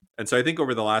And so I think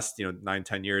over the last, 9,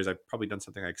 10 years, I've probably done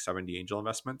something like 70 angel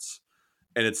investments.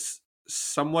 And it's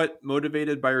somewhat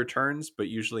motivated by returns, but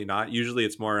usually not. Usually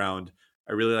it's more around,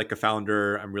 I really like a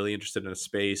founder. I'm really interested in a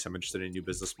space. I'm interested in a new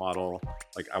business model.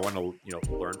 Like I want to,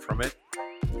 learn from it.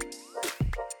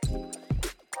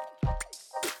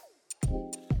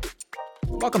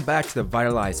 Welcome back to the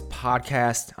Vitalize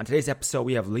podcast. On today's episode,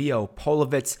 we have Leo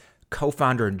Polovets,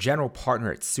 co-founder and general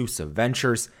partner at Susa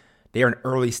Ventures. They are an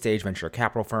early-stage venture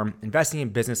capital firm investing in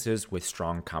businesses with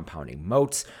strong compounding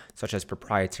moats, such as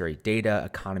proprietary data,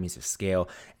 economies of scale,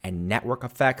 and network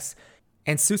effects.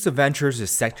 And Susa Ventures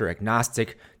is sector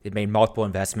agnostic. They've made multiple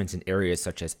investments in areas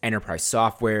such as enterprise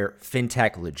software,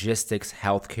 fintech, logistics,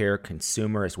 healthcare,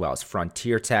 consumer, as well as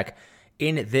frontier tech.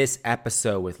 In this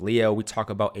episode with Leo, we talk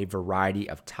about a variety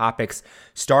of topics,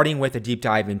 starting with a deep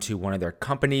dive into one of their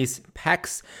companies,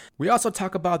 PEX. We also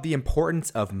talk about the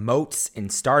importance of moats in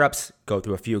startups, go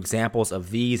through a few examples of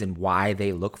these and why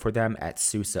they look for them at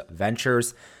Susa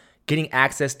Ventures. Getting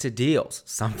access to deals,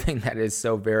 something that is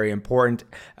so very important,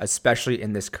 especially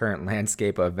in this current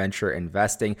landscape of venture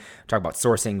investing. Talk about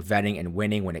sourcing, vetting, and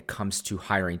winning when it comes to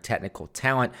hiring technical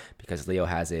talent, because Leo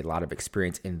has a lot of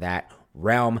experience in that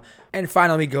realm. And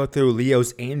finally, we go through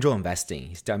Leo's angel investing.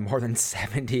 He's done more than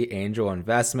 70 angel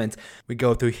investments. We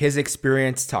go through his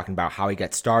experience, talking about how he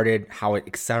got started, how it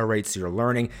accelerates your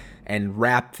learning, and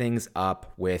wrap things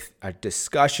up with a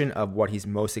discussion of what he's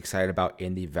most excited about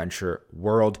in the venture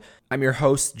world. I'm your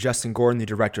host, Justin Gordon, the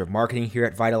director of marketing here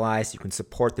at Vitalize. You can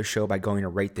support the show by going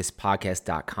to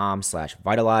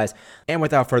ratethispodcast.com/Vitalize. And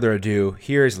without further ado,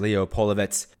 here's Leo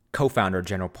Polovets, co-founder,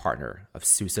 general partner of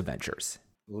Susa Ventures.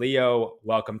 Leo,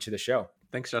 welcome to the show.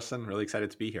 Thanks, Justin. Really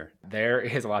excited to be here. There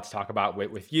is a lot to talk about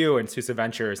with you and Susa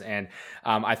Ventures. And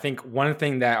I think one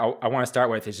thing that I want to start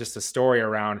with is just a story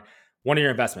around one of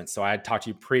your investments. So I had talked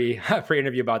to you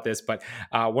pre-interview about this, but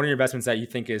one of your investments that you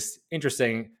think is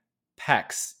interesting,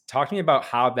 PEX. Talk to me about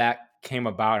how that came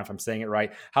about, if I'm saying it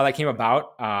right, how that came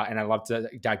about. And I'd love to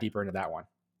dive deeper into that one.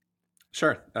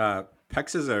 Sure.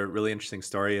 PEX is a really interesting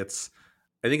story.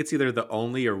 I think it's either the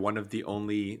only or one of the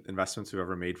only investments we've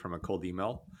ever made from a cold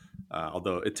email.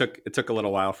 Although it took a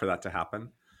little while for that to happen.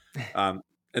 And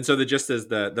so the gist is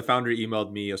the founder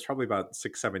emailed me. It was probably about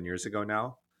 6-7 years ago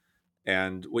now.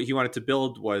 And what he wanted to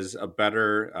build was a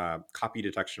better copy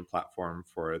detection platform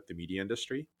for the media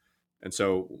industry. And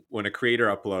so when a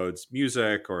creator uploads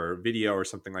music or video or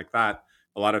something like that,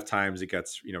 a lot of times it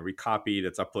gets recopied,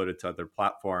 it's uploaded to other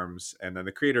platforms, and then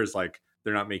the creators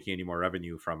they're not making any more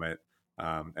revenue from it.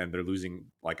 And they're losing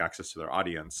access to their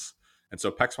audience. And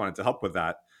so PEX wanted to help with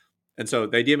that. And so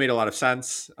the idea made a lot of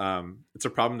sense. It's a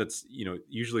problem that's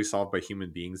usually solved by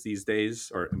human beings these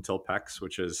days, or until PEX,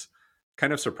 which is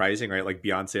kind of surprising, right? Like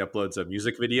Beyonce uploads a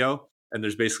music video, and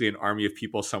there's basically an army of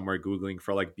people somewhere Googling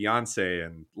for Beyonce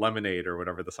and Lemonade or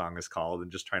whatever the song is called,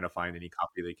 and just trying to find any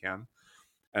copy they can.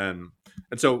 And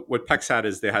so what PEX had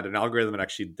is they had an algorithm that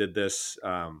actually did this.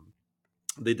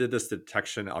 They did this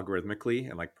detection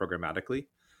algorithmically and programmatically.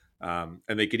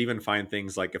 And they could even find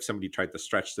things like if somebody tried to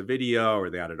stretch the video or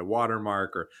they added a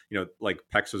watermark or,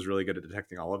 PEX was really good at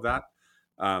detecting all of that.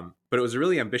 But it was a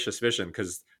really ambitious vision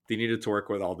because they needed to work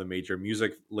with all the major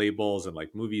music labels and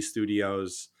movie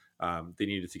studios. They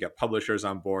needed to get publishers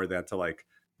on board. They had to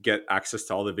get access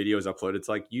to all the videos uploaded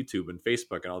to YouTube and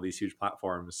Facebook and all these huge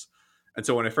platforms. And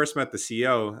so when I first met the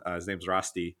CEO, his name's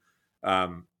Rusty,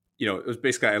 it was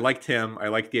basically, I liked him. I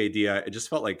liked the idea. It just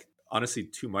felt honestly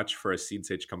too much for a seed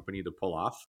stage company to pull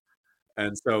off.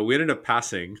 And so we ended up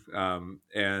passing.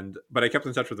 But I kept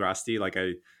in touch with Rusty.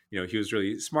 He was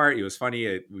really smart. He was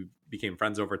funny. We became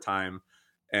friends over time.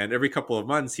 And every couple of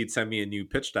months, he'd send me a new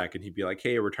pitch deck and he'd be like,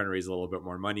 hey, we're trying to raise a little bit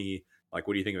more money. What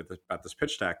do you think about this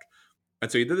pitch deck?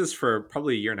 And so he did this for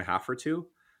probably a year and a half or two.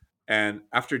 And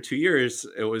after 2 years,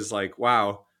 it was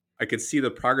wow, I could see the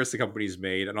progress the company's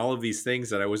made and all of these things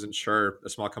that I wasn't sure a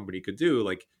small company could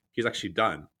do. He's actually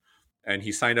done. And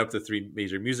he signed up to 3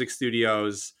 major music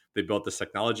studios. They built this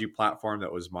technology platform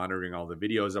that was monitoring all the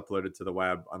videos uploaded to the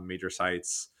web on major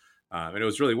sites. And it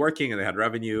was really working and they had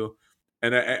revenue.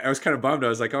 And I was kind of bummed. I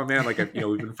was like, oh man, we've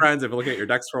been friends. I've been looking at your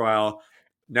decks for a while.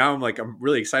 Now I'm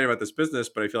really excited about this business,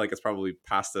 but I feel it's probably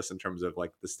past us in terms of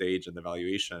the stage and the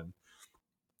valuation.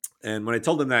 And when I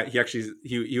told him that, he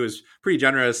was pretty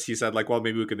generous. He said well,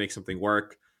 maybe we could make something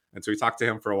work. And so we talked to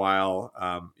him for a while.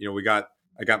 I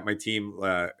got my team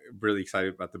really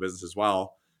excited about the business as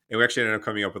well. And we actually ended up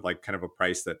coming up with kind of a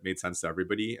price that made sense to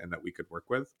everybody and that we could work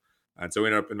with. And so we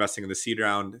ended up investing in the seed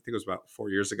round. I think it was about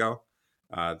 4 years ago.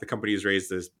 The company has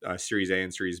raised this Series A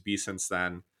and Series B since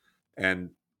then.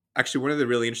 And actually, one of the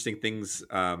really interesting things,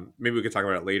 maybe we could talk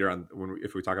about it later on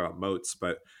if we talk about Moats,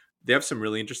 but they have some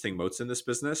really interesting moats in this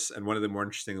business. And one of the more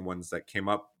interesting ones that came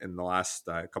up in the last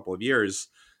couple of years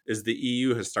is the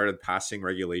EU has started passing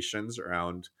regulations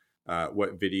around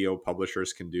what video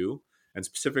publishers can do. And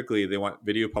specifically, they want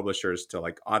video publishers to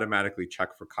like automatically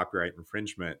check for copyright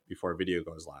infringement before a video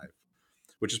goes live,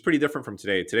 which is pretty different from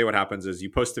today. Today, what happens is you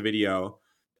post a video,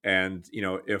 and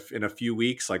if in a few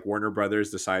weeks, like Warner Brothers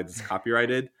decides it's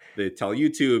copyrighted, they tell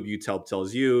YouTube, YouTube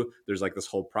tells you. There's like this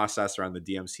whole process around the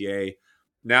DMCA.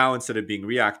 Now, instead of being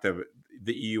reactive,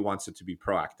 the EU wants it to be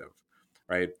proactive,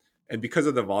 right? And because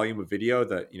of the volume of video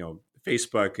that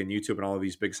Facebook and YouTube and all of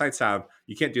these big sites have,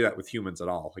 you can't do that with humans at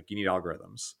all. Like you need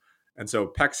algorithms. And so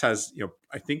PEX has,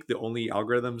 I think the only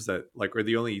algorithms that like, or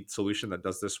the only solution that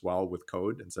does this well with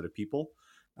code instead of people.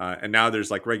 And now there's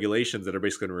like regulations that are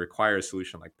basically going to require a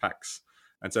solution like PEX.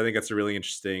 And so I think that's a really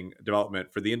interesting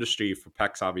development for the industry, for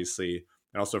PEX, obviously,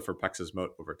 and also for PEX's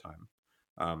moat over time.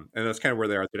 And that's kind of where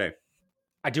they are today.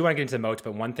 I do want to get into the moats,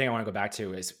 but one thing I want to go back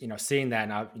to is, seeing that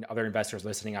now, other investors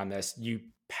listening on this, you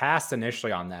passed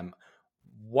initially on them.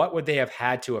 What would they have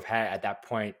had to have had at that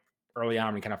point early on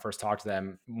when you kind of first talked to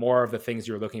them? More of the things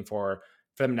you were looking for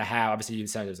them to have. Obviously, you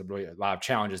said there's a lot of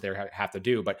challenges they have to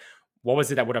do, but what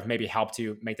was it that would have maybe helped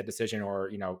you make the decision,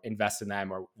 or invest in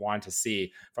them, or want to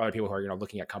see for other people who are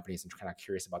looking at companies and kind of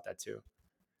curious about that too?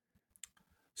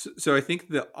 So I think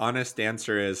the honest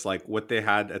answer is like what they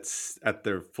had at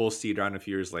their full seed round a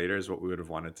few years later is what we would have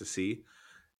wanted to see.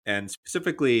 And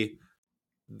specifically,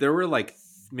 there were like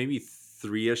maybe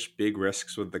three-ish big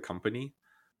risks with the company.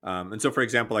 And so, for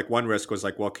example, like one risk was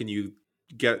like, well, can you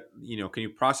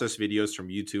process videos from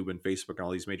YouTube and Facebook and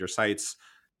all these major sites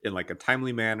in like a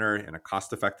timely manner, in a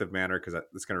cost-effective manner? Because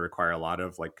that's going to require a lot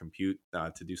of like compute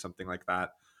to do something like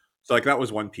that. So like that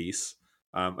was one piece.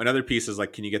 Another piece is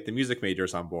like, can you get the music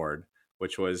majors on board?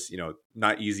 Which was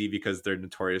not easy because they're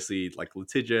notoriously like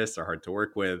litigious or hard to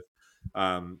work with.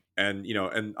 And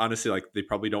honestly, like they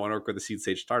probably don't want to work with a seed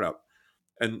stage startup.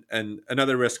 And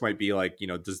another risk might be like,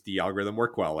 does the algorithm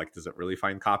work well? Like, does it really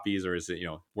find copies, or is it,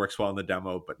 works well in the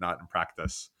demo, but not in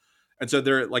practice? And so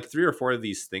there are like three or four of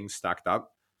these things stacked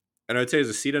up. And I would say as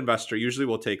a seed investor, usually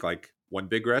we'll take like one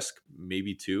big risk,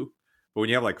 maybe two. But when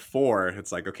you have like four,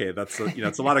 it's like, okay, it's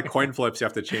a lot of coin flips you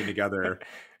have to chain together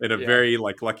in a Yeah. very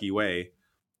like lucky way.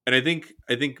 And I think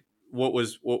what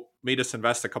made us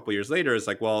invest a couple years later is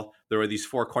like, well, there were these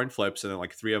four coin flips, and then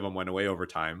like three of them went away over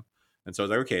time. And so I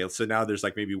was like, okay, so now there's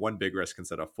like maybe one big risk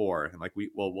instead of four, and like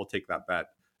we'll take that bet,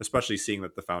 especially seeing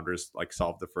that the founders like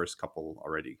solved the first couple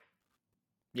already.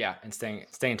 Yeah, and staying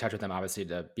in touch with them, obviously,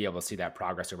 to be able to see that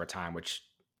progress over time, which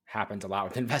happens a lot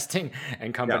with investing and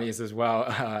Yeah, companies as well,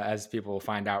 as people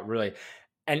find out, really.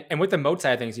 And with the moat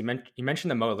side of things, you mentioned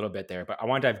the moat a little bit there, but I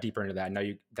want to dive deeper into that. I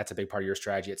know that's a big part of your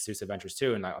strategy at Susa Ventures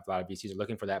too, and a lot of VCs are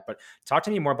looking for that. But talk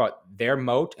to me more about their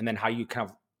moat, and then how you kind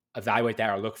of evaluate that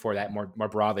or look for that more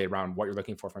broadly around what you're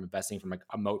looking for from investing from like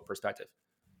a moat perspective.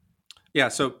 yeah.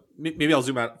 So maybe I'll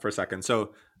zoom out for a second.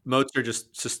 So moats are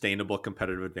just sustainable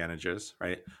competitive advantages,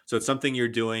 right? So it's something you're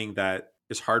doing that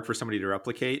is hard for somebody to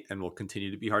replicate and will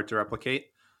continue to be hard to replicate.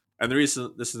 And the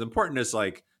reason this is important is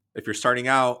like if you're starting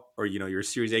out, or you're a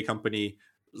Series A company,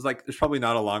 it's like there's probably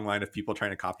not a long line of people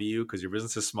trying to copy you because your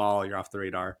business is small, you're off the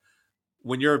radar.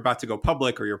 When you're about to go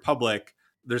public, or you're public,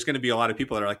 there's going to be a lot of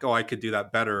people that are like, oh, I could do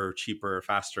that better or cheaper or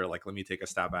faster. Like, let me take a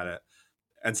stab at it.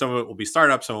 And some of it will be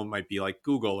startups. Some of it might be like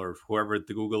Google, or whoever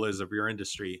the Google is of your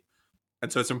industry.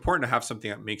 And so it's important to have something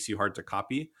that makes you hard to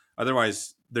copy.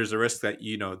 Otherwise, there's a risk that,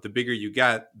 the bigger you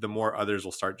get, the more others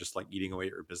will start just like eating away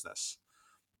at your business.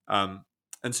 And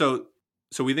so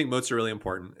we think moats are really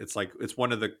important. It's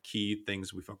one of the key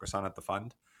things we focus on at the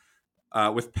fund.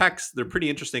 With PECs, they're pretty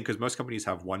interesting because most companies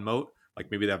have one moat. Like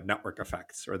maybe they have network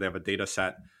effects, or they have a data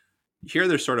set. Here,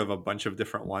 there's sort of a bunch of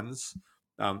different ones.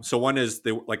 So one is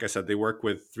like I said, they work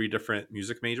with three different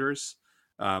music majors.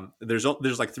 There's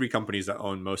like three companies that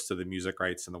own most of the music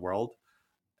rights in the world.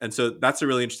 And so that's a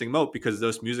really interesting moat because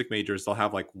those music majors, they'll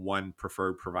have like one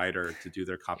preferred provider to do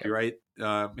their Yep. copyright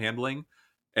handling.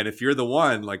 And if you're the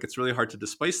one, like it's really hard to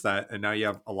displace that. And now you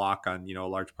have a lock on, a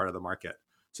large part of the market.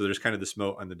 So there's kind of this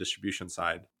moat on the distribution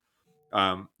side.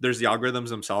 There's the algorithms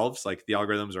themselves. Like the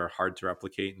algorithms are hard to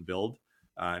replicate and build.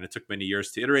 And it took many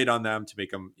years to iterate on them to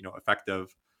make them,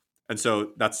 effective. And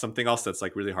so that's something else that's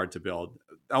like really hard to build.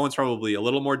 That one's probably a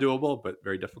little more doable, but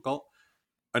very difficult.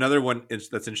 Another one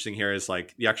that's interesting here is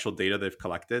like the actual data they've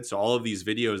collected. So all of these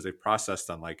videos they've processed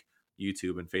on like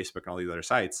YouTube and Facebook and all these other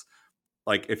sites.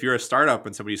 Like if you're a startup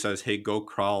and somebody says, "Hey, go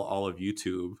crawl all of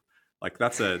YouTube," like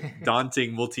that's a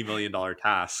daunting multi-million-dollar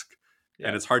task, and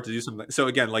Yeah. it's hard to do something. So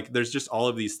again, like there's just all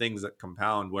of these things that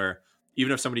compound where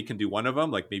even if somebody can do one of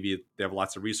them, like maybe they have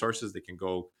lots of resources, they can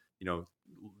go,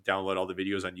 download all the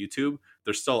videos on YouTube.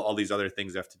 There's still all these other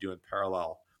things they have to do in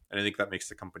parallel, and I think that makes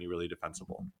the company really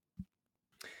defensible.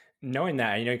 Knowing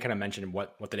that, you kind of mentioned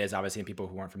what that is, obviously, and people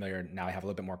who aren't familiar now have a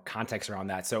little bit more context around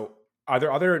that. So, are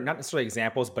there other, not necessarily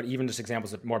examples, but even just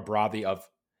examples more broadly of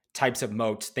types of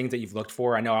moats, things that you've looked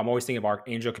for? I know I'm always thinking of our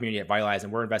angel community at Vitalize,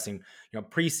 and we're investing,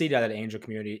 pre-seed out of the angel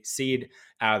community, seed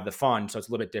out of the fund. So it's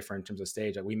a little bit different in terms of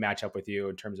stage. Like we match up with you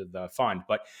in terms of the fund,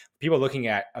 but people looking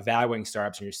at evaluating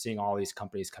startups, and you're seeing all these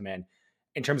companies come in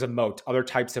terms of moat, other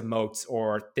types of moats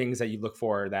or things that you look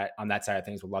for that on that side of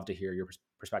things. Would love to hear your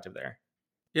perspective there.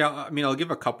 Yeah, I mean, I'll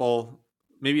give a couple.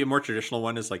 Maybe a more traditional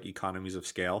one is like economies of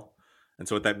scale. And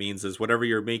so what that means is whatever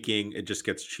you're making, it just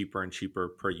gets cheaper and cheaper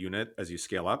per unit as you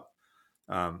scale up.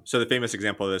 So the famous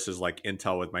example of this is like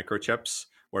Intel with microchips,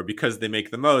 where because they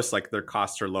make the most, like their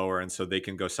costs are lower, and so they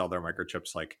can go sell their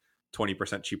microchips like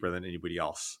 20% cheaper than anybody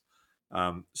else.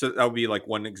 So that would be like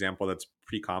one example that's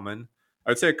pretty common.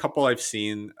 I would say a couple I've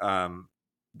seen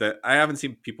that I haven't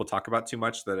seen people talk about too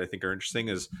much that I think are interesting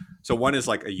is, so one is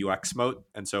like a UX moat,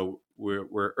 and so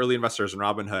we're early investors in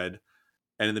Robinhood,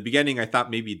 and in the beginning, I thought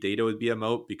maybe data would be a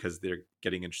moat because they're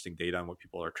getting interesting data on what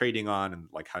people are trading on and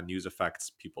like how news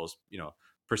affects people's,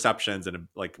 perceptions and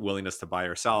like willingness to buy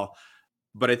or sell.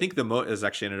 But I think the moat has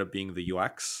actually ended up being the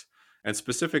UX. And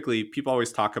specifically, people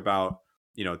always talk about,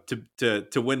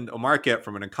 to win a market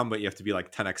from an incumbent, you have to be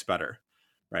like 10x better,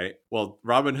 right? Well,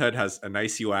 Robinhood has a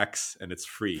nice UX and it's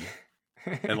free.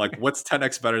 And like, what's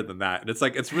 10x better than that? And it's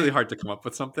like, it's really hard to come up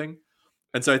with something.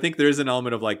 And so I think there's an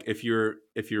element of like, if you're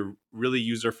really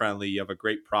user friendly, you have a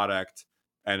great product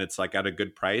and it's like at a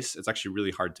good price, it's actually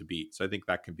really hard to beat. So I think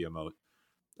that can be a moat.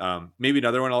 Maybe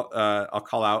another one I'll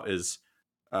call out is,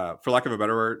 for lack of a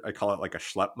better word, I call it like a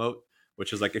schlep moat,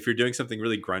 which is like if you're doing something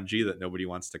really grungy that nobody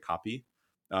wants to copy.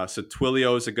 So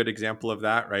Twilio is a good example of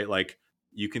that, right? Like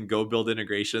you can go build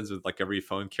integrations with like every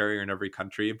phone carrier in every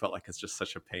country, but like it's just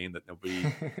such a pain that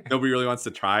nobody really wants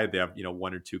to try. They have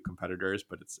one or two competitors,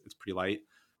 but it's pretty light.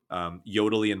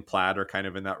 Yodely and Plaid are kind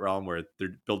of in that realm where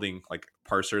they're building like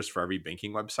parsers for every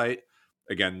banking website.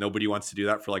 Again, nobody wants to do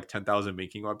that for like 10,000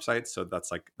 banking websites, so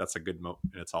that's a good moat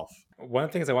in itself. One of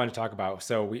the things I wanted to talk about,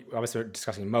 so we obviously are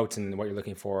discussing moats and what you're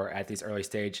looking for at these early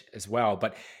stage as well,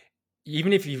 but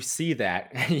even if you see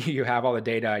that you have all the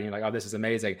data and you're like, oh, this is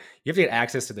amazing, you have to get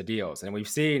access to the deals. And we've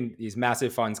seen these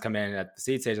massive funds come in at the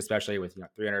seed stage, especially with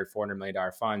 $300-400 million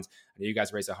funds. I know you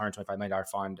guys raised a $125 million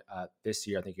fund this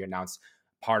year. I think you announced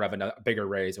part of a bigger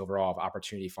raise overall of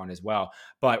opportunity fund as well.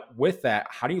 But with that,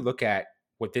 how do you look at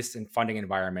with this funding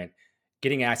environment,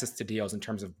 getting access to deals in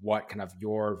terms of what kind of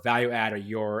your value add or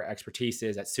your expertise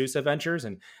is at Susa Ventures,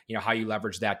 and how you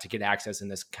leverage that to get access in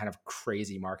this kind of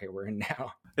crazy market we're in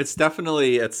now? It's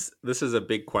definitely this is a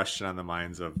big question on the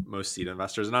minds of most seed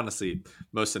investors, and honestly,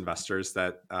 most investors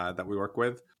that we work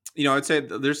with. I'd say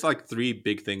there's like three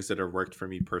big things that have worked for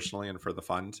me personally and for the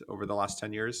fund over the last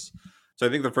 10 years. So I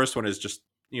think the first one is just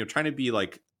trying to be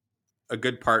like a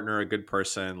good partner, a good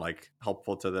person, like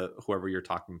helpful to the whoever you're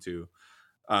talking to.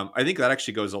 I think that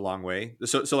actually goes a long way.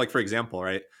 So like for example,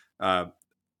 right,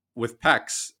 with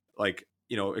Pex, like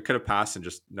it could have passed and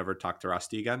just never talked to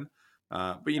Rusty again.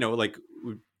 But like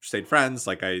we stayed friends.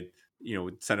 Like I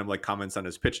would send him like comments on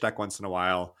his pitch deck once in a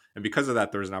while, and because of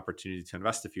that, there was an opportunity to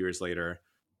invest a few years later.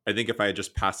 I think if I had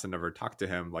just passed and never talked to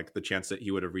him, like the chance that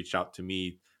he would have reached out to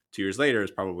me 2 years later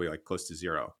is probably like close to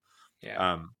zero.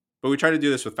 Yeah. But we try to do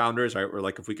this with founders, right? We're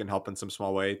like, if we can help in some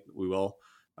small way, we will.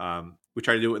 We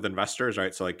try to do it with investors,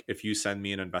 right? So like if you send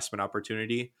me an investment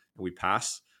opportunity and we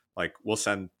pass, like we'll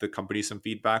send the company some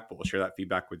feedback, but we'll share that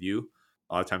feedback with you.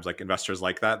 A lot of times like investors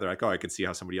like that. They're like, oh, I can see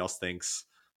how somebody else thinks.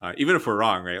 Even if we're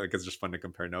wrong, right? Like it's just fun to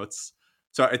compare notes.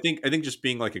 So I think just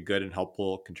being like a good and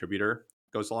helpful contributor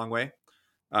goes a long way.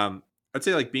 I'd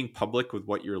say like being public with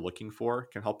what you're looking for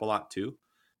can help a lot too.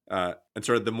 And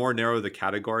sort of the more narrow the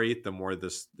category, the more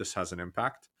this has an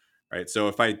impact, right? So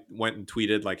if I went and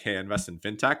tweeted like, "Hey, I invest in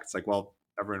fintech," it's like, well,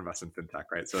 everyone invests in fintech,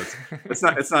 right? So it's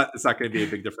not going to be a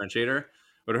big differentiator.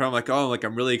 But if I'm like, oh, like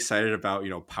I'm really excited about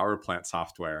power plant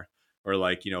software, or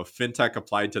like fintech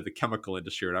applied to the chemical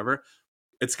industry or whatever,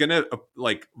 it's going to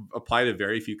like apply to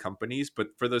very few companies.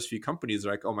 But for those few companies,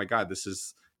 they're like, oh my god, this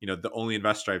is the only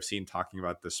investor I've seen talking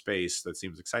about this space that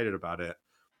seems excited about it.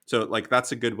 So like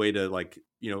that's a good way to like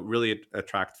really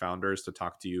attract founders to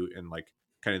talk to you in like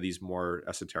kind of these more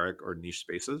esoteric or niche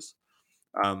spaces.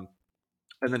 um,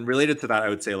 and then related to that, I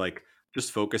would say like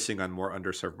just focusing on more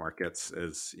underserved markets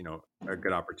is a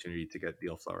good opportunity to get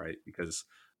deal flow, right? Because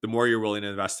the more you're willing to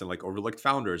invest in like overlooked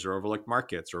founders or overlooked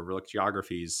markets or overlooked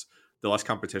geographies, the less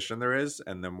competition there is,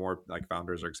 and the more like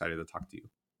founders are excited to talk to you.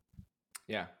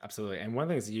 Yeah, absolutely. And one of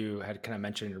the things you had kind of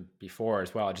mentioned before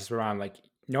as well, just around like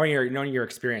knowing your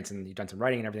experience, and you've done some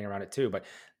writing and everything around it too, but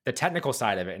the technical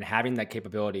side of it and having that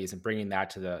capabilities and bringing that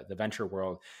to the venture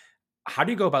world. How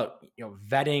do you go about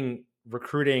vetting,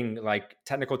 recruiting like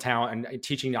technical talent and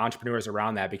teaching the entrepreneurs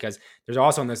around that? Because there's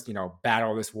also in this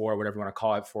battle, this war, whatever you want to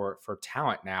call it, for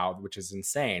talent now, which is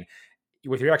insane.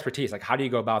 With your expertise, like how do you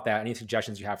go about that? Any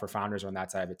suggestions you have for founders on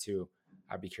that side of it too?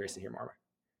 I'd be curious to hear more.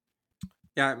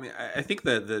 Yeah, I mean, I think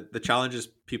the challenges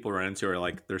people run into are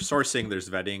like there's sourcing, there's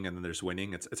vetting, and then there's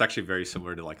winning. It's actually very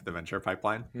similar to like the venture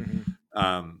pipeline. Mm-hmm.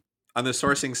 Um, on the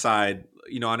sourcing side,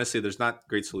 honestly, there's not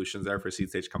great solutions there for seed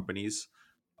stage companies.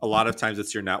 A lot of times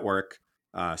it's your network.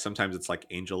 Sometimes it's like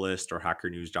AngelList or Hacker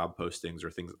News job postings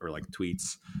or things or like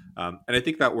tweets. And I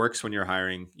think that works when you're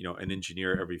hiring, an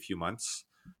engineer every few months.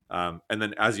 And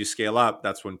then as you scale up,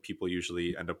 that's when people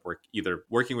usually end up either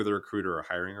working with a recruiter or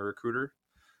hiring a recruiter.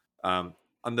 Um,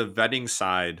 on the vetting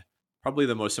side, probably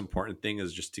the most important thing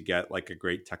is just to get like a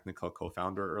great technical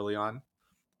co-founder early on,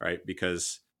 right?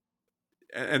 Because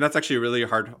and that's actually a really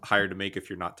hard hire to make if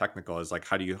you're not technical. Is like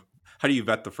how do you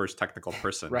vet the first technical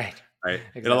person, Right. right?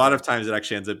 And a lot Exactly. of times it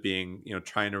actually ends up being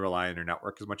trying to rely on your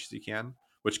network as much as you can,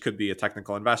 which could be a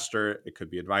technical investor, it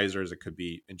could be advisors, it could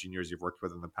be engineers you've worked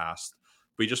with in the past.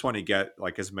 But you just want to get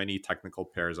like as many technical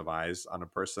pairs of eyes on a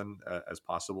person as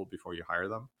possible before you hire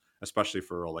them, especially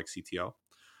for a role like CTO.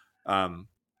 Um,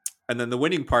 and then the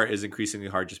winning part is increasingly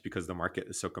hard just because the market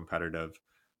is so competitive.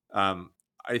 um,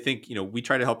 I think we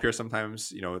try to help here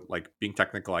sometimes. Like being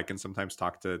technical, I can sometimes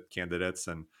talk to candidates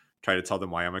and try to tell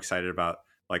them why I'm excited about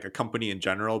like a company in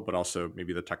general, but also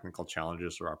maybe the technical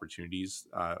challenges or opportunities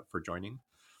for joining.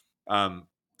 um,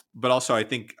 but also I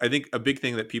think a big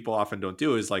thing that people often don't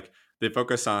do is like they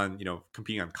focus on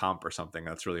competing on comp or something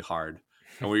that's really hard.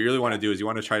 And what you really want to Yeah. do is you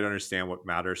want to try to understand what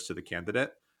matters to the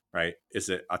candidate, right? Is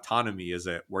it autonomy? Is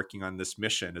it working on this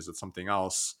mission? Is it something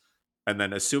else? And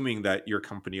then assuming that your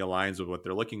company aligns with what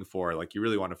they're looking for, like you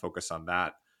really want to focus on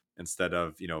that instead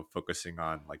of focusing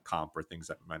on like comp or things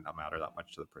that might not matter that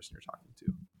much to the person you're talking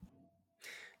to.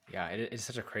 Yeah, it's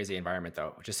such a crazy environment,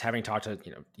 though. Just having talked to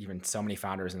even so many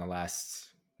founders in the last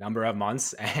number of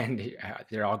months, and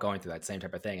they're all going through that same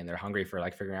type of thing, and they're hungry for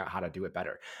like figuring out how to do it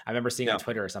better. I remember seeing on Yeah.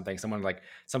 Twitter or something, someone like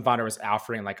some founder was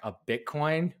offering like a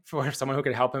Bitcoin for someone who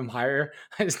could help him hire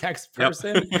his next Yep.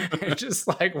 person. It's just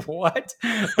like what?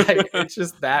 Like it's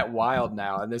just that wild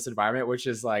now in this environment, which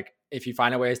is like if you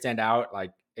find a way to stand out,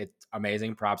 like it's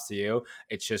amazing. Props to you.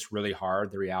 It's just really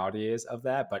hard. The reality is of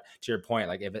that. But to your point,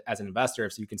 like if as an investor,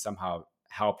 if you can somehow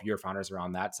help your founders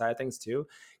around that side of things too,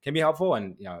 can be helpful.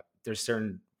 And there's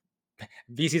certain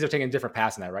VCs are taking different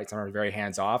paths in that, right? Some are very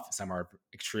hands off, some are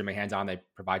extremely hands on. They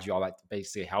provide you all that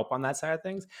basically help on that side of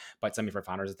things, but something for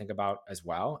founders to think about as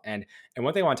well. And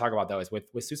one thing I want to talk about though is with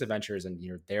Susa Ventures, and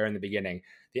there in the beginning,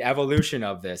 the evolution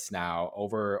of this now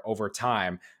over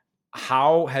time.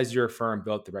 How has your firm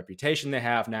built the reputation they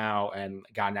have now and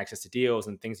gotten access to deals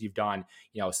and things you've done,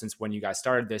 since when you guys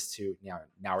started this to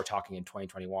now we're talking in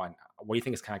 2021? What do you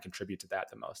think has kind of contributed to that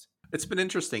the most? It's been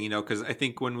interesting, because I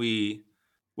think when we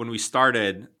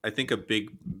started, I think a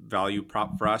big value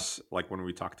prop for us, like when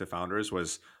we talked to founders,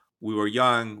 was we were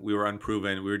young, we were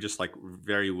unproven, we were just like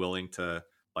very willing to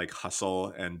like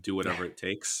hustle and do Yeah. whatever it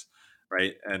takes,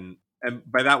 right? And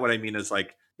by that, what I mean is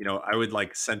like I would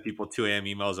like send people 2 a.m.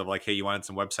 emails of like, hey, you wanted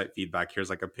some website feedback? Here's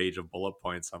like a page of bullet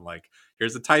points on like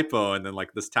here's a typo, and then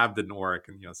like this tab didn't work,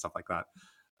 and stuff like that.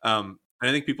 And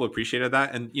I think people appreciated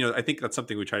that, and I think that's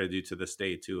something we try to do to this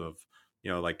day too. Of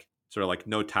like sort of like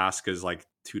no task is like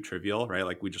too trivial, right?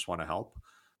 Like we just want to help.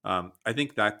 I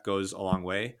think that goes a long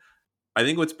way. I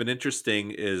think what's been interesting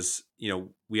is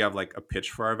we have like a pitch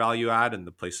for our value add and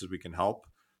the places we can help,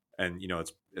 and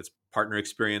it's partner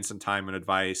experience and time and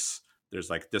advice. There's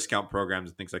like discount programs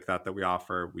and things like that we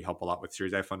offer. We help a lot with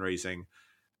Series I fundraising.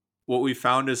 What we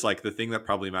found is like the thing that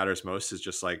probably matters most is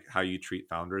just like how you treat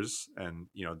founders and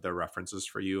their references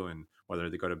for you and whether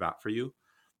they go to bat for you.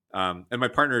 And my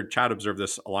partner Chad observed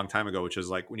this a long time ago, which is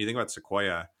like when you think about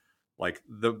Sequoia, like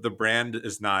the brand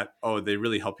is not, oh, they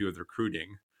really help you with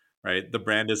recruiting, right? The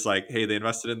brand is like, hey, they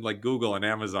invested in like Google and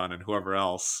Amazon and whoever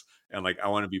else, and like I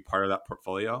want to be part of that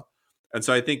portfolio. And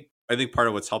so I think part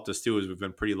of what's helped us too is we've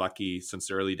been pretty lucky since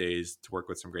the early days to work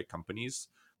with some great companies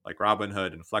like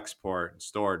Robinhood and Flexport and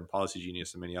Stored and Policy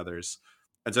Genius and many others.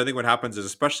 And so I think what happens is,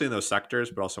 especially in those sectors,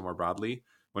 but also more broadly,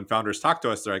 when founders talk to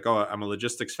us, they're like, oh, I'm a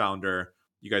logistics founder,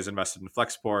 you guys invested in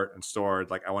Flexport and Stored,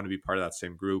 like I want to be part of that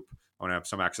same group, I want to have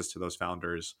some access to those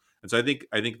founders. And so I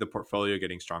think the portfolio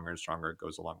getting stronger and stronger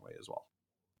goes a long way as well.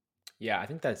 Yeah, I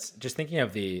think that's just thinking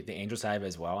of the angel side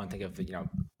as well, and think of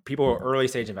people who are early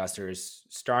stage investors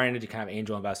starting to kind of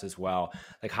angel invest as well.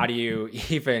 Like, how do you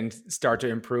even start to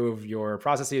improve your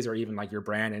processes or even like your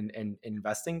brand and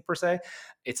investing per se?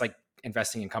 It's like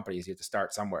investing in companies. You have to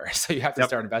start somewhere. So you have to Yep.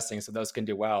 start investing so those can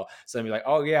do well. So then be like,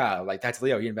 oh yeah, like that's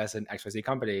Leo. He invested in XYZ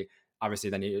company. Obviously,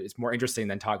 then it's more interesting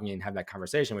than talking and having that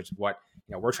conversation, which is what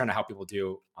we're trying to help people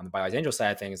do on the Biowise Angel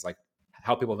side of things, like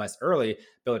help people invest early,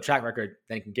 build a track record,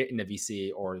 then can get into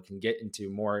VC or can get into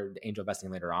more angel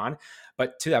investing later on.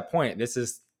 But to that point,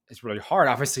 it's really hard,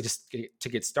 obviously, just to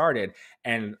get started.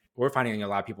 And we're finding a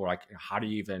lot of people are like, how do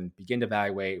you even begin to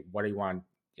evaluate? What do you want,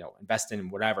 invest in,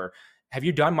 whatever. Have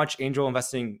you done much angel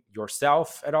investing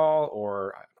yourself at all?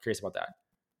 Or I'm curious about that.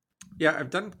 Yeah, I've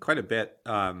done quite a bit.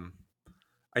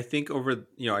 I think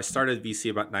I started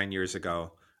VC about 9 years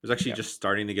ago. I was actually Yep. just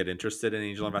starting to get interested in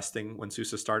angel investing when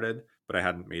Susa started, but I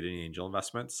hadn't made any angel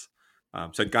investments.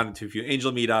 So I'd gotten to a few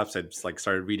angel meetups. I'd just like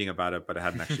started reading about it, but I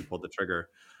hadn't actually pulled the trigger.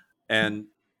 And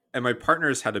my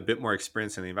partners had a bit more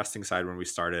experience in the investing side when we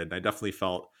started. And I definitely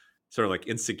felt sort of like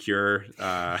insecure,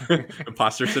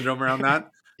 imposter syndrome around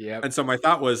that. Yep. And so my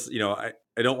thought was, I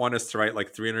don't want us to write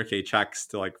like 300K checks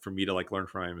to like for me to like learn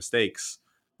from my mistakes.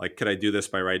 Like, could I do this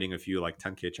by writing a few like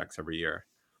 10K checks every year?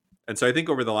 And so I think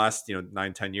over the last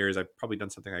 9-10 years, I've probably done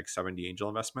something like 70 angel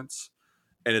investments,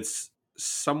 and it's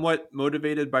somewhat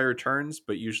motivated by returns,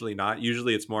 but usually not.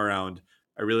 Usually it's more around,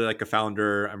 I really like a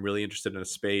founder, I'm really interested in a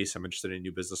space, I'm interested in a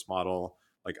new business model,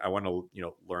 like I want to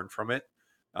learn from it.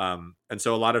 And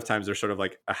so a lot of times there's sort of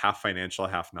like a half financial,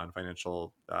 half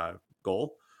non-financial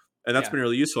goal, and that's Yeah. been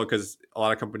really useful because a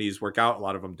lot of companies work out, a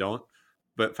lot of them don't.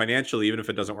 But financially, even if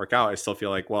it doesn't work out, I still feel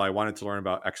like, well, I wanted to learn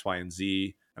about X, Y, and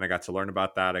Z, and I got to learn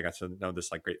about that. I got to know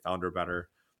this like great founder better.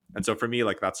 And so for me,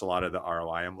 like that's a lot of the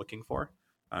ROI I'm looking for.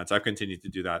 And so I've continued to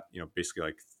do that, basically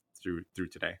like through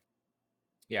today.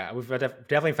 Yeah, we've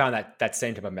definitely found that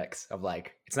same type of mix of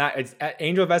like it's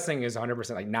angel investing is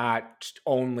 100% like not just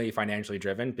only financially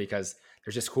driven, because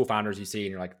there's just cool founders you see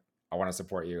and you're like, I want to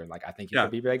support you and like I think you could Yeah,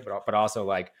 be big, but also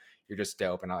like you're just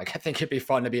dope and like I think it'd be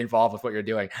fun to be involved with what you're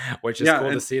doing, which is yeah, cool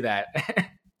to and see that.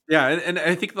 yeah, and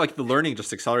I think like the learning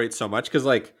just accelerates so much because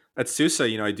like at Susa,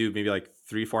 I do maybe like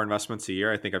 3-4 investments a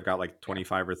year. I think I've got like Yeah.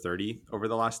 25 or 30 over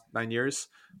the last 9 years,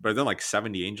 but I've done like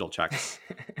 70 angel checks.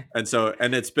 And so,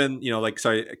 and it's been, like,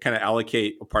 so I kind of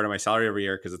allocate a part of my salary every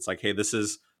year because it's like, hey, this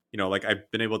is, like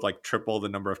I've been able to like triple the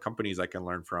number of companies I can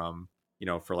learn from,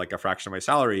 for like a fraction of my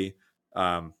salary.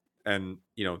 Um, and,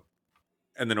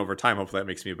 and then over time, hopefully that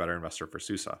makes me a better investor for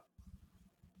Susa.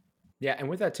 Yeah, and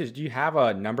with that too, do you have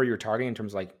a number you're targeting in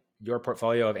terms of like your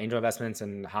portfolio of angel investments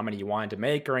and how many you wanted to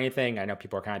make or anything? I know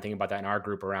people are kind of thinking about that in our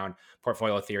group around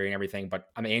portfolio theory and everything, but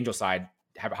on the angel side,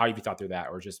 how have you thought through that,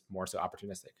 or just more so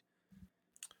opportunistic?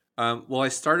 Well, I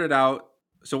started out,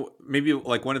 so maybe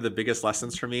like one of the biggest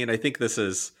lessons for me, and I think this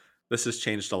has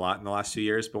changed a lot in the last few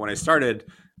years. But when I started,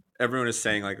 everyone is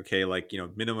saying like, okay, like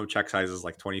minimum check size is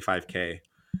like 25K,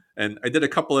 and I did a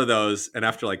couple of those, and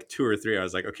after like two or three, I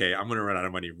was like, okay, I'm gonna run out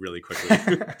of money really quickly.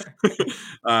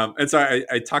 And so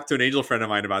I talked to an angel friend of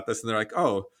mine about this, and they're like,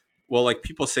 oh, well, like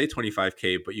people say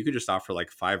 25K, but you could just offer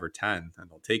like 5 or 10, and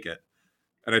they'll take it.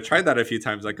 And I tried that a few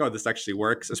times, like, oh, this actually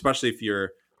works, especially if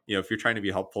you're if you're trying to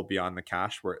be helpful beyond the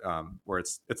cash, where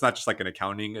it's not just like an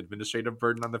accounting administrative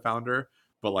burden on the founder,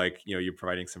 but like you're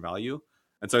providing some value.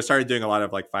 And so I started doing a lot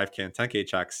of like 5K and 10K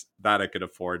checks that I could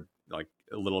afford like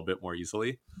a little bit more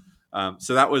easily.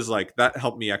 So that was like that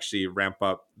helped me actually ramp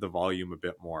up the volume a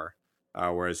bit more.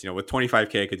 Whereas with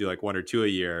 25K I could do like one or two a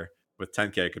year. With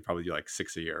 10K I could probably do like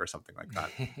six a year or something like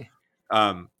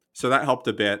that. So that helped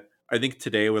a bit. I think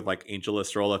today with like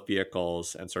AngelList roll-up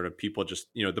vehicles and sort of people just,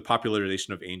 the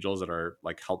popularization of angels that are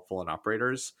like helpful and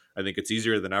operators, I think it's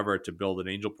easier than ever to build an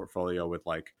angel portfolio with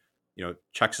like,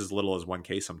 checks as little as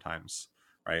 1K sometimes.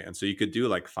 Right. And so you could do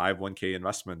like 1K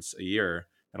investments a year.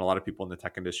 And a lot of people in the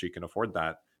tech industry can afford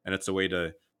that. And it's a way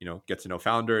to, get to know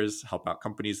founders, help out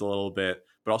companies a little bit,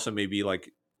 but also maybe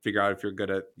like figure out if you're good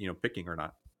at, picking or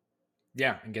not.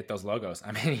 Yeah, and get those logos.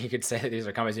 I mean, you could say that these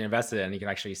are companies you invested in, and you can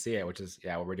actually see it, which is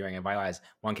what we're doing in Vitalize.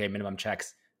 1K minimum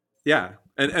checks. Yeah.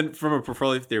 And from a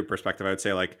portfolio theory perspective, I would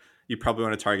say like you probably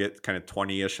want to target kind of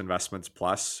 20-ish investments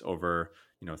plus over,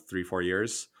 3-4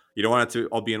 years. You don't want it to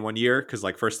all be in 1 year because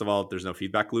like first of all, there's no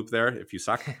feedback loop there if you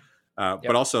suck. But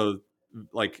Yep. also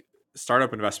like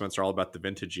startup investments are all about the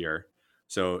vintage year.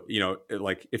 So,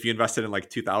 like if you invested in like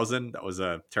 2000, that was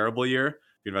a terrible year.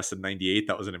 If you invested in 98,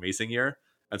 that was an amazing year.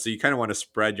 And so you kind of want to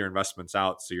spread your investments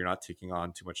out so you're not taking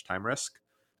on too much time risk.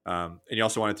 And you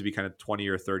also want it to be kind of 20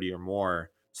 or 30 or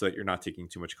more so that you're not taking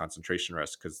too much concentration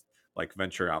risk because like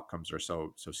venture outcomes are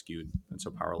so skewed and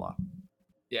so power law.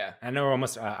 Yeah, I know we're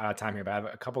almost out of time here, but I have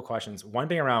a couple questions. One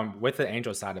being around with the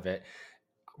angel side of it.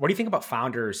 What do you think about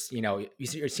founders?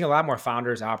 You're seeing a lot more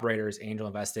founders, operators, angel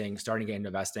investing, starting to get into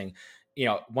investing.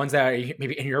 Ones that are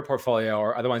maybe in your portfolio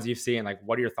or other ones you've seen. Like,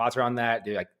 what are your thoughts around that?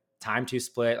 Do you like time to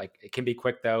split? Like, it can be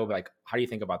quick though. But like, how do you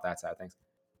think about that side of things?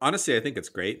 Honestly, I think it's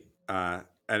great. And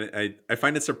I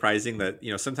find it surprising that,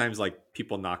 sometimes like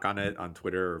people knock on it on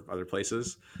Twitter or other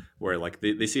places where like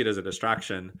they see it as a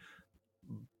distraction,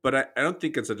 but I don't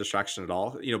think it's a distraction at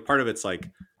all. Part of it's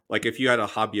like if you had a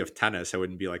hobby of tennis, I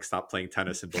wouldn't be like, stop playing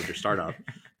tennis and build your startup.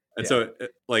 And Yeah, so,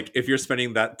 like, if you're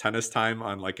spending that tennis time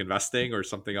on like investing or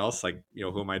something else, like,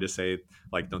 who am I to say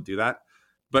like don't do that?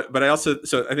 But I also,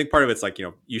 so I think part of it's like,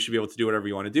 you should be able to do whatever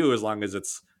you want to do as long as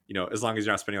it's, as long as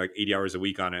you're not spending like 80 hours a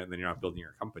week on it and then you're not building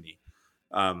your company.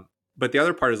 Um, but the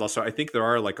other part is also, I think there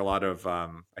are like a lot of,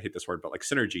 I hate this word, but like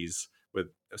synergies with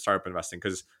startup investing,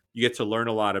 because you get to learn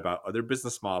a lot about other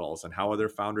business models and how other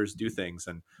founders do things.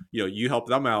 And, you help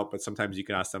them out, but sometimes you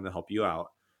can ask them to help you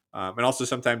out. And also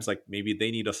sometimes like maybe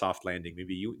they need a soft landing,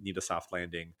 maybe you need a soft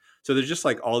landing. So there's just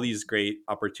like all these great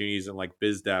opportunities in like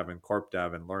biz dev and corp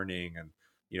dev and learning and,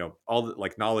 all the,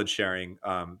 like knowledge sharing,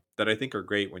 that I think are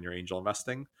great when you're angel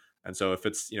investing. And so if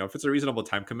it's a reasonable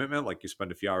time commitment, like you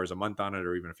spend a few hours a month on it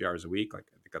or even a few hours a week, like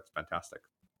I think that's fantastic.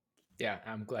 yeah.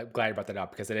 I'm glad you brought that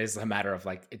up because it is a matter of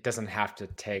like it doesn't have to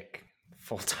take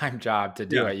full-time job to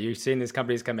do Yeah, it. You've seen these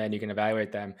companies come in, you can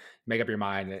evaluate them, make up your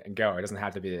mind and go. It doesn't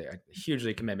have to be a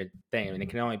hugely commitment thing. I mean, it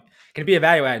can be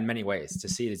evaluated in many ways to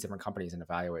see these different companies and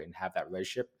evaluate and have that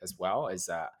relationship as well as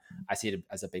I see it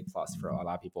as a big plus for a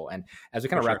lot of people. And as we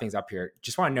kind for of wrap sure. things up here,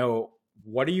 just want to know,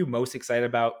 what are you most excited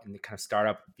about in the kind of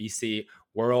startup VC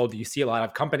world? You see a lot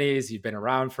of companies, you've been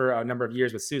around for a number of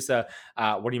years with Susa.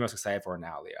 What are you most excited for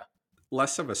now, Leah?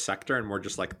 Less of a sector and more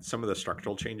just like some of the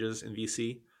structural changes in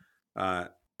VC. Uh,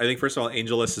 I think first of all,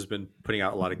 AngelList has been putting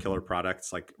out a lot of killer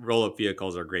products. Like roll-up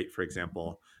vehicles are great. For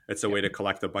example, it's a Yep. way to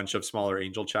collect a bunch of smaller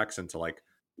angel checks into like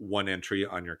one entry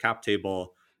on your cap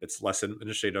table. It's less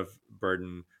administrative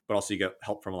burden, but also you get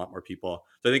help from a lot more people.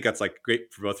 So I think that's like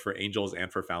great for both for angels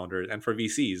and for founders and for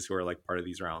VCs who are like part of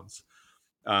these rounds.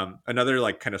 Another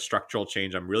like kind of structural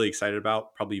change I'm really excited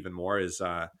about, probably even more, is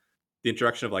the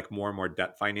introduction of like more and more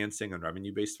debt financing and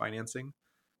revenue based financing.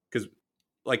 Because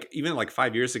like even like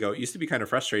 5 years ago, it used to be kind of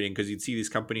frustrating because you'd see these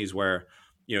companies where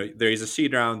there's a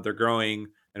seed round, they're growing,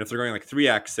 and if they're going like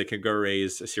 3x, they could go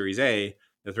raise a Series A.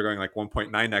 If they're going like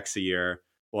 1.9x a year,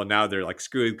 well now they're like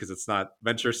screwed because it's not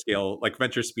venture scale like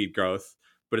venture speed growth,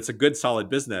 but it's a good solid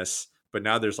business. But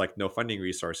now there's like no funding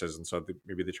resources, and so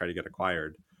maybe they try to get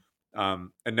acquired. And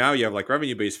now you have like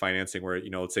revenue based financing where,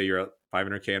 let's say you're at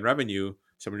 500K in revenue,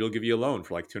 somebody will give you a loan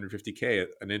for like 250K at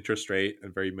an interest rate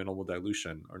and very minimal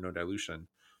dilution or no dilution.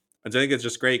 And so I think it's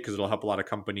just great because it'll help a lot of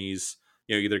companies,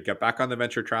 either get back on the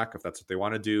venture track if that's what they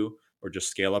want to do, or just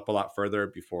scale up a lot further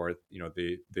before,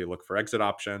 they look for exit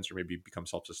options or maybe become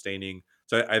self sustaining.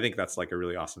 So I think that's like a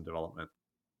really awesome development.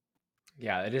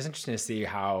 Yeah, it is interesting to see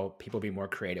how people be more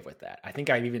creative with that. I think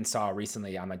I even saw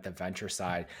recently on like the venture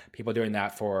side, people doing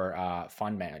that for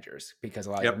fund managers, because a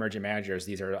lot of Yep. emerging managers,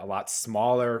 these are a lot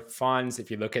smaller funds.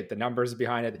 If you look at the numbers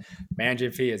behind it,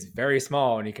 management fee is very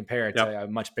small when you compare it Yep. to a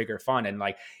much bigger fund. And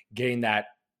like getting that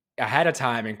ahead of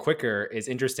time and quicker is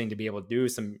interesting to be able to do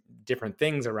some different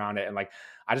things around it. And like,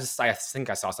 I think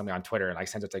I saw something on Twitter and I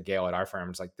sent it to Gail at our firm.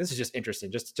 It's like, this is just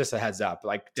interesting. Just a heads up,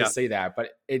 like to Yeah. say that,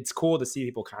 but it's cool to see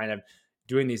people kind of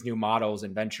doing these new models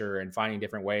and venture and finding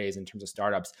different ways in terms of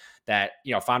startups that,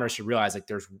 founders should realize like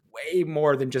there's way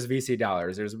more than just VC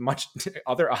dollars. There's much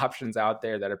other options out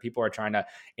there that people are trying to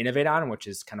innovate on, which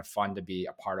is kind of fun to be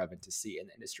a part of and to see in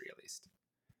the industry at least.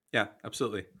 Yeah,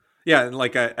 absolutely. Yeah, and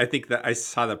like I think that I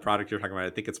saw the product you're talking about. I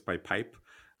think it's by Pipe,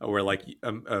 where like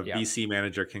a Yeah. VC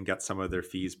manager can get some of their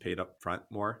fees paid up front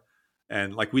more.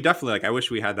 And like we definitely like I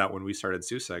wish we had that when we started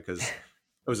Susa, because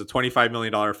it was a $25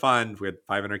 million fund. We had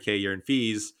 500K a year in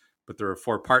fees, but there were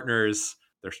four partners.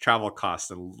 There's travel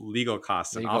costs and legal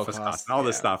costs and Legal office costs costs. and all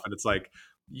this Yeah. stuff. And it's like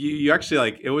you actually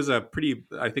like it was a pretty.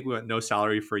 I think we went no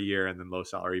salary for a year and then low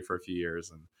salary for a few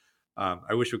years. And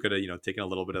I wish we could have taken a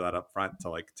little bit of that up front to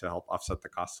like to help offset the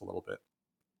costs a little bit.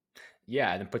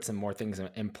 Yeah, and then put some more things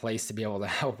in place to be able to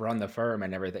help run the firm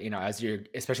and everything. As you're,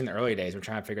 especially in the early days, we're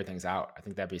trying to figure things out. I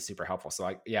think that'd be super helpful. So,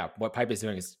 like, yeah, what Pipe is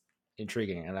doing is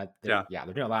intriguing, and Yeah,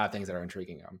 they're doing a lot of things that are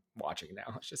intriguing. I'm watching now.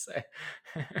 Let's just say.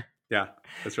 yeah,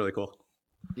 that's really cool.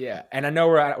 Yeah, and I know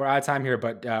we're out of time here,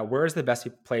 but where is the best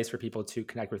place for people to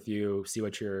connect with you, see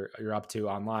what you're up to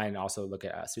online, and also look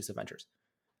at Susa Ventures?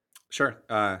 Sure.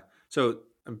 So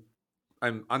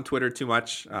I'm on Twitter too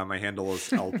much. My handle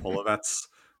is L Polovets,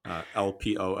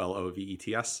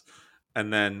 Lpolovets.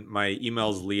 And then my email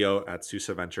is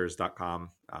leo@susaventures.com.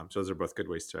 So those are both good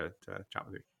ways to chat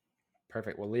with me.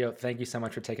 Perfect. Well, Leo, thank you so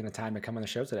much for taking the time to come on the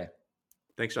show today.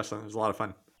 Thanks, Justin. It was a lot of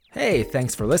fun. Hey,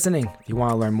 thanks for listening. If you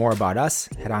want to learn more about us,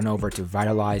 head on over to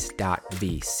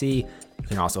vitalize.vc. You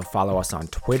can also follow us on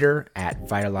Twitter at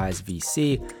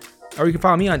vitalizevc, or you can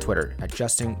follow me on Twitter at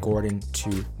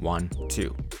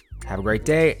JustinGordon212. Have a great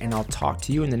day, and I'll talk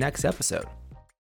to you in the next episode.